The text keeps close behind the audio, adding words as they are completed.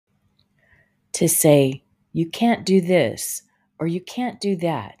To say, you can't do this or you can't do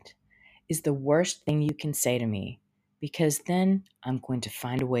that is the worst thing you can say to me, because then I'm going to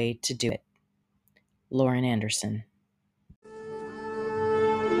find a way to do it. Lauren Anderson.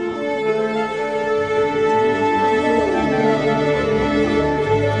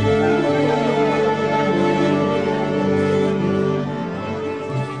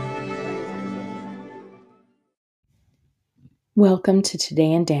 Welcome to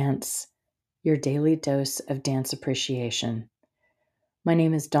Today in Dance, your daily dose of dance appreciation. My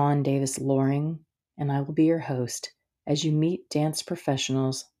name is Dawn Davis Loring, and I will be your host as you meet dance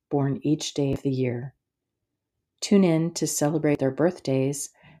professionals born each day of the year. Tune in to celebrate their birthdays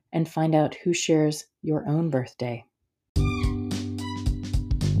and find out who shares your own birthday.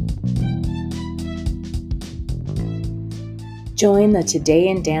 Join the Today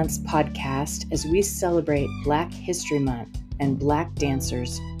in Dance podcast as we celebrate Black History Month and Black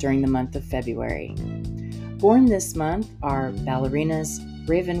dancers during the month of February. Born this month are ballerinas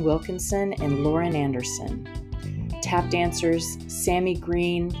Raven Wilkinson and Lauren Anderson, tap dancers Sammy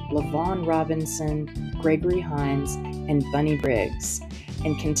Green, Lavon Robinson, Gregory Hines, and Bunny Briggs,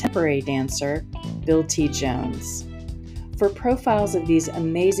 and contemporary dancer Bill T. Jones. For profiles of these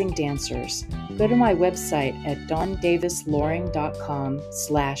amazing dancers, go to my website at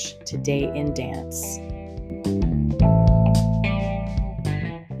dawndavisloring.com/todayindance.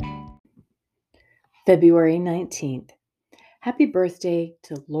 February 19th. Happy birthday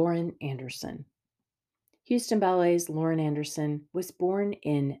to Lauren Anderson. Houston Ballet's Lauren Anderson was born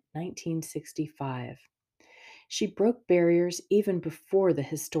in 1965. She broke barriers even before the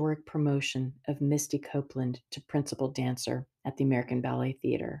historic promotion of Misty Copeland to principal dancer at the American Ballet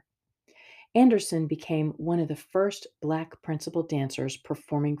Theater. Anderson became one of the first Black principal dancers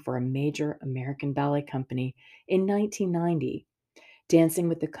performing for a major American ballet company in 1990, dancing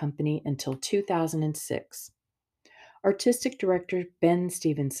with the company until 2006. Artistic director Ben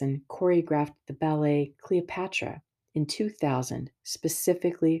Stevenson choreographed the ballet Cleopatra in 2000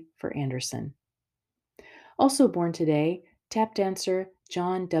 specifically for Anderson. Also born today, tap dancer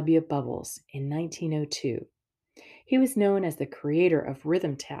John W. Bubbles in 1902. He was known as the creator of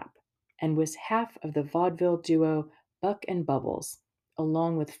rhythm tap and was half of the vaudeville duo Buck and Bubbles,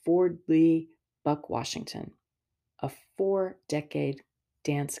 along with Ford Lee Buck Washington, a 4-decade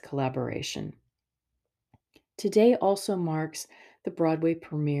dance collaboration. Today also marks the Broadway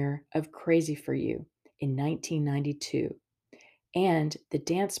premiere of Crazy for You in 1992 and the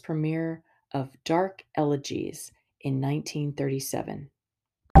dance premiere of Dark Elegies in 1937.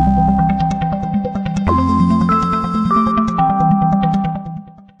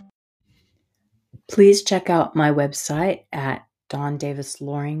 Please check out my website at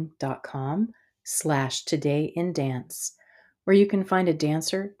dawndavisloring.com/todayindance, where you can find a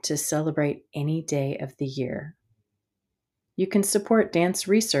dancer to celebrate any day of the year. You can support dance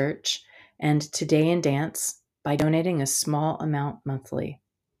research and Today in Dance by donating a small amount monthly.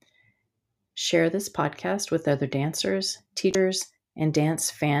 Share this podcast with other dancers, teachers, and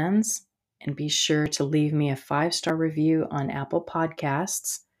dance fans, and be sure to leave me a 5-star review on Apple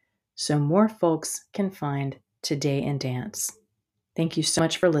Podcasts so more folks can find Today in Dance. Thank you so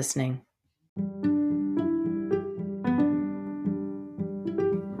much for listening.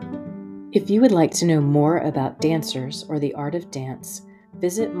 If you would like to know more about dancers or the art of dance,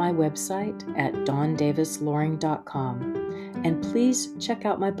 visit my website at dawndavisloring.com, and please check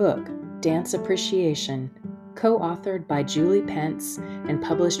out my book, Dance Appreciation, co-authored by Julie Pence and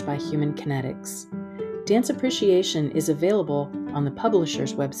published by Human Kinetics. Dance Appreciation is available on the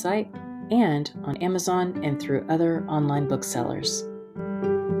publisher's website and on Amazon and through other online booksellers.